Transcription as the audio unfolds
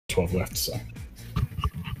12 left, so.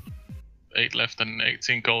 8 left and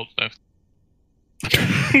 18 gold left.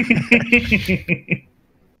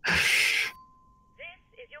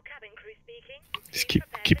 Just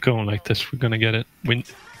keep going like this. We're gonna get it.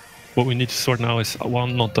 What we need to sort now is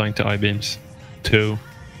 1, not dying to I-beams. 2,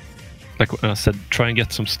 like I said, try and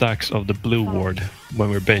get some stacks of the blue ward when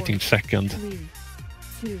we're baiting second,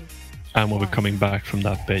 and when we're coming back from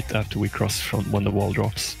that bait after we cross from when the wall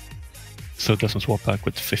drops, so it doesn't swap back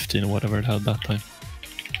with 15 or whatever it had that time.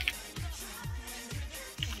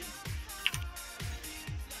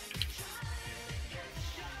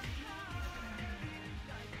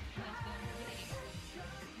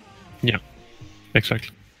 Yeah, exactly.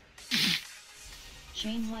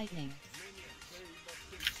 Chain lightning.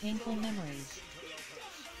 Painful memories.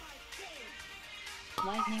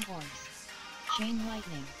 Lightning orbs. Chain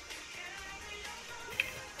lightning.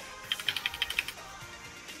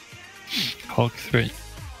 Hulk 3.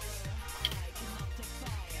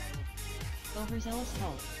 Overzealous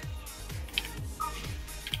Hulk.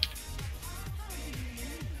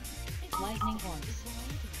 Lightning orbs.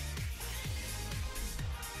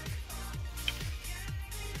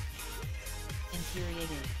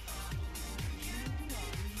 Infuriated.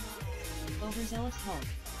 Overzealous Hulk.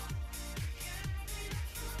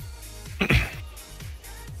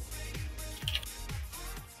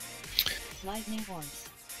 Lightning orbs.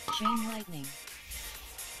 Chain lightning.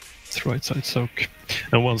 It's right side soak.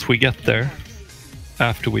 And once we get there,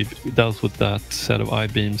 after we've dealt with that set of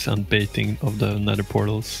I-beams and baiting of the nether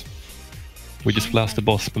portals, we just blast the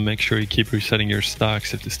boss, but make sure you keep resetting your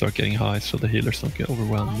stacks if they start getting high so the healers don't get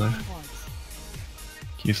overwhelmed there.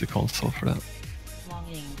 Use the console for that.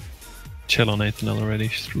 Chill on 8 already,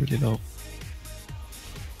 she's really low.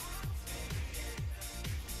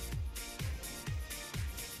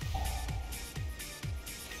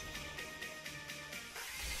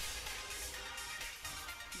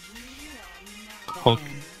 Hulk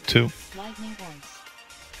 2.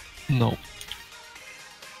 No.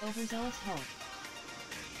 Overzealous Hulk.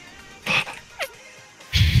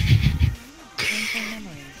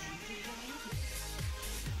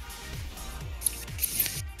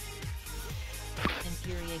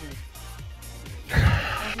 Infuriated.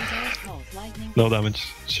 Overzealous Hulk. Lightning. No damage,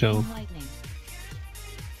 chill. Lightning.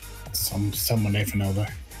 Someone Nathan over.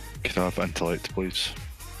 Could I have intellect, please?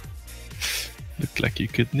 Look like you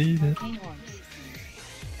could need it.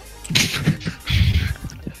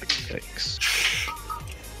 Thanks.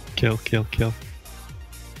 Kill, kill, kill.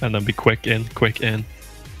 And then be quick in, quick in.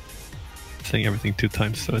 Saying everything 2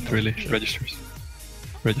 times so it really registers.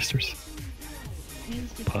 Registers.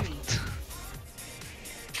 Puff.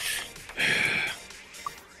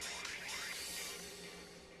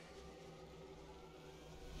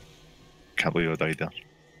 Can't believe I died there.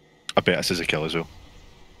 I bet this is a kill as well.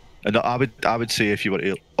 And I would say if you were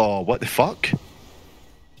to... Oh, what the fuck?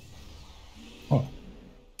 What?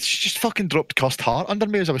 She just fucking dropped cursed heart under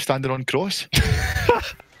me as I was standing on cross.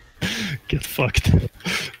 Get fucked.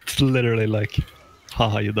 It's literally like,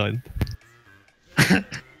 haha, you died.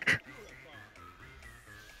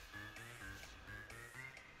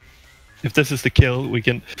 If this is the kill, we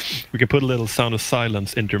can put a little sound of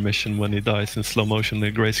silence intermission when he dies in slow motion, the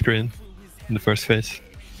grey screen in the first phase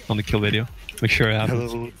on the kill video. Make sure it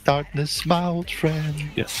happens. Hello, darkness, my old friend.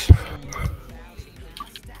 Yes.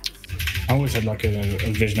 I always had like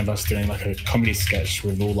a vision of us doing like a comedy sketch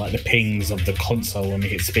with all like the pings of the console when we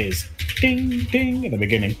hit spears. Ding, ding at the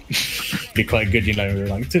beginning. Be quite good, you know, we were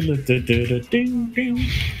like ding, ding.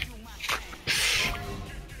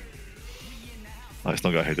 Let's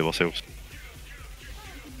not get ahead of ourselves.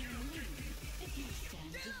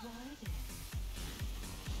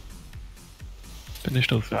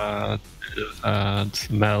 Finished off and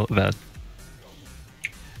Mel that.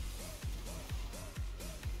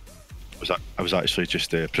 I was actually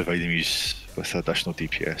just providing you with additional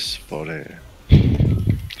DPS for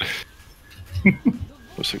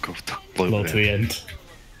what's it called? Blow to the end.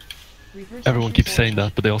 Everyone keeps saying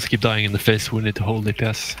that, but they also keep dying in the face, so we need to hold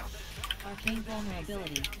DPS. Arcane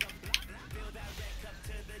vulnerability.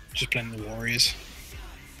 Just playing the warriors.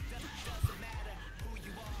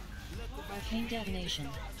 Arcane detonation.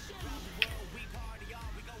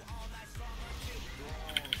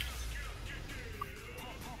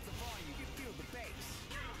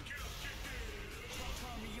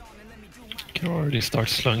 Can already start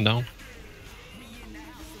slowing down.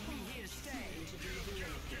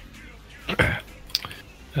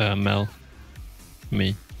 Mel.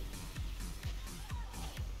 Me.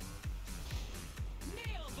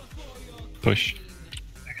 Push.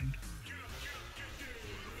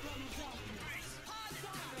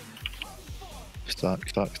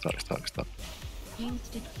 Stack. King's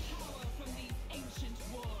de-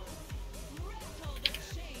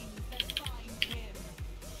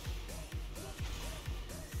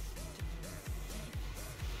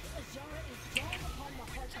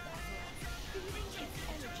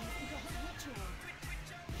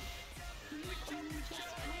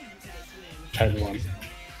 Had one.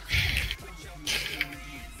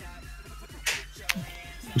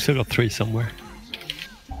 We still got 3 somewhere.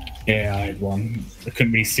 Yeah, I had one. I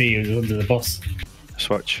couldn't really see. It was under the boss.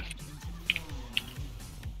 Switch.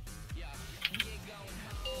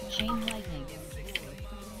 Chain lightning.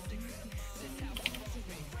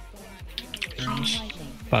 Chain lightning.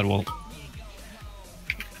 Bad wall.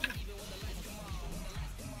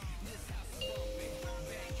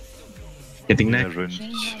 Getting Yeah, neck. runes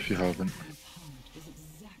if you haven't.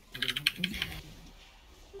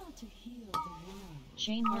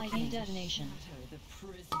 Chain lightning detonation.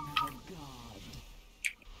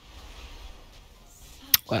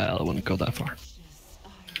 Well, I wouldn't go that far.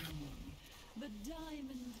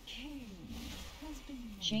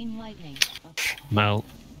 Chain lightning. Mal.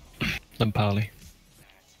 Then Pali.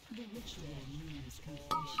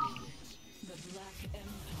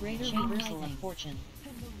 Greater reversal of fortune.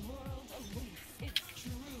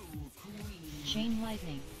 Chain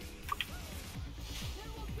lightning.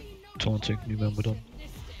 Taunting, new member done.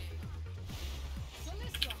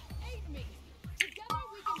 Together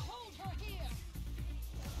we can hold her here.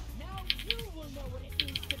 Now you will know what it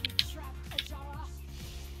means to be trapped, Azshara.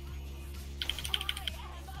 I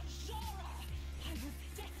am Azshara. I was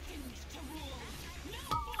destined to rule. No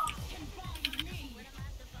force can bind me.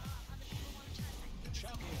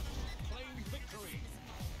 Champion, claim victory.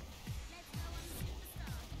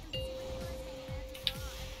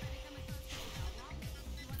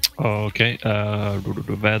 Okay,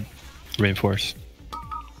 Ved, reinforce.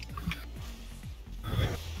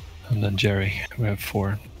 And then Jerry, we have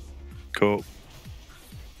 4. Cool.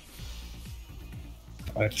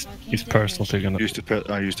 He's personal, so you're gonna.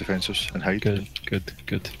 I use defensives and hide. Good.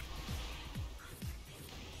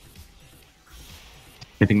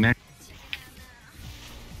 Getting neck.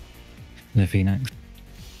 The Phoenix.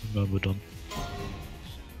 Member done.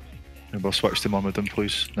 And we'll switch to Myrmidon,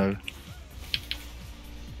 please, now.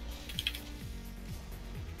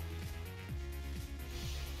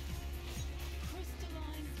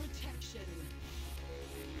 Crystalline protection.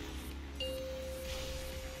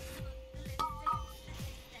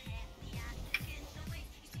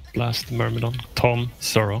 Blast the Myrmidon. Tom,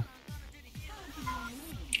 Sorrow.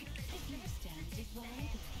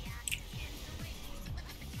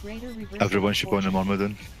 Greater reversal. Everyone of should go on the fortune.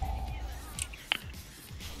 Myrmidon.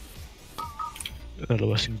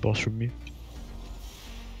 LOSing boss from me.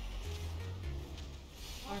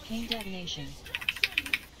 Arcane detonation.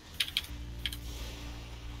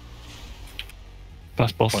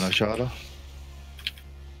 Fast boss. On Azshara.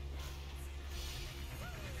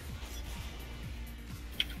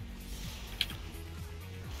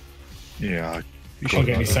 Yeah, You can't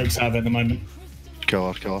get any soaks out of it at the moment.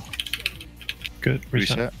 kill. Good.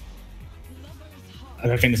 Reset. Reset. I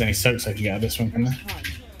don't think there's any soaks I can get out of this one, can there?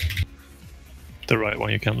 The right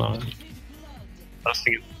one you can now. Last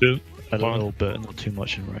thing is 2. A One. little bit, not too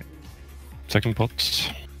much in right. Second pot.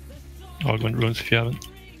 Augment runes if you haven't.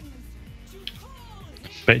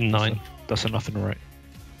 Bait 9. That's enough in right.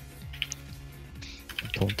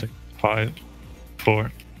 Taunting. 5,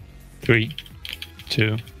 4, 3,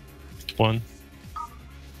 2, 1.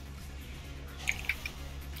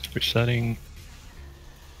 Resetting.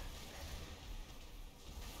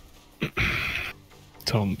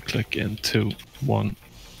 Tom, click in 2, 1,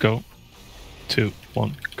 go. 2,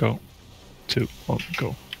 1, go. 2, 1,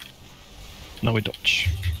 go. Now we dodge.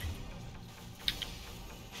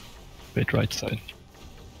 Bait right side.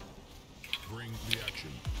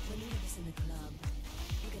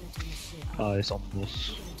 It's on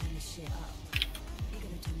boss.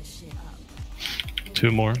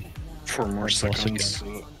 2 more. 4 more Boss seconds.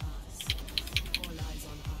 again.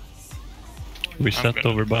 Reset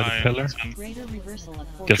over by the pillar. Greater reversal of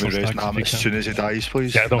Get fortune. some Raise stacks Nam if you as can. soon as he dies,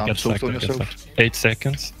 please. Yeah, don't Nam, get soaked stacked. on Don't get yourself. stacked. 8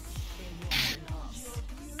 seconds.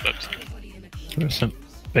 Listen.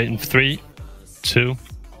 Bait in 3, 2,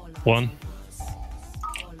 1.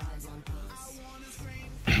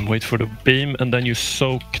 Wait for the beam and then you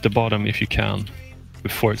soak the bottom if you can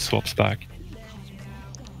before it swaps back.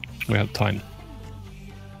 We have time.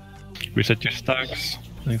 Reset your stacks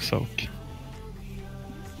and soak.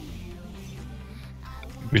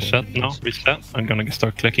 Reset now, reset. I'm gonna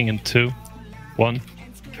start clicking in 2, 1,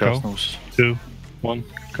 go. Personals. 2, 1,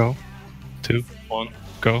 go. 2, 1,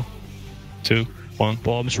 go. 2, One.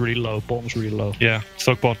 Bottom's really low. Bottom's really low. Yeah.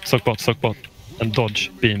 Soak bot, soak bot, soak bot. And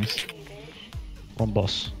dodge beams. One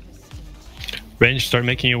boss. Range, start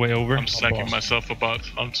making your way over. I'm snacking boss. myself about.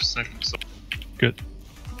 I'm just snacking myself. Good.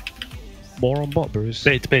 More on bot, Bruce.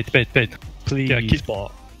 Bait. Please, Yeah, keep-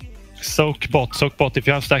 bot. Soak bot. If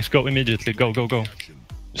you have stacks, go immediately. Go.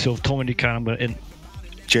 So, Tom, when you can, I'm going to in.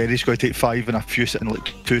 Jerry's going to take 5 in a few in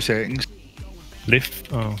like 2 seconds.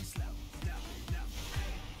 Lift. Oh.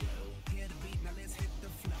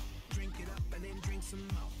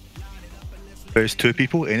 There's 2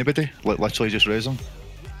 people. Anybody? Like literally just raise them.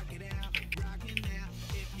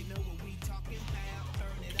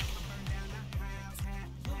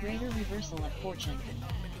 Greater reversal of fortune.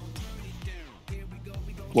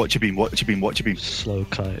 What you been? Slow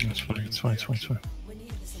kite. It's fine.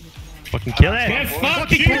 Fucking kill it! Get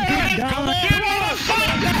fucked, you!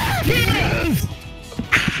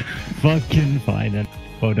 Fucking fine then.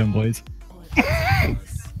 Well done, boys.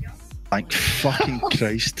 Thank fucking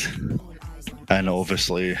Christ. And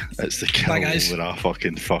obviously, it's the kill Bye, guys. where I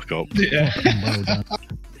fucking fuck up. Yeah. Well done.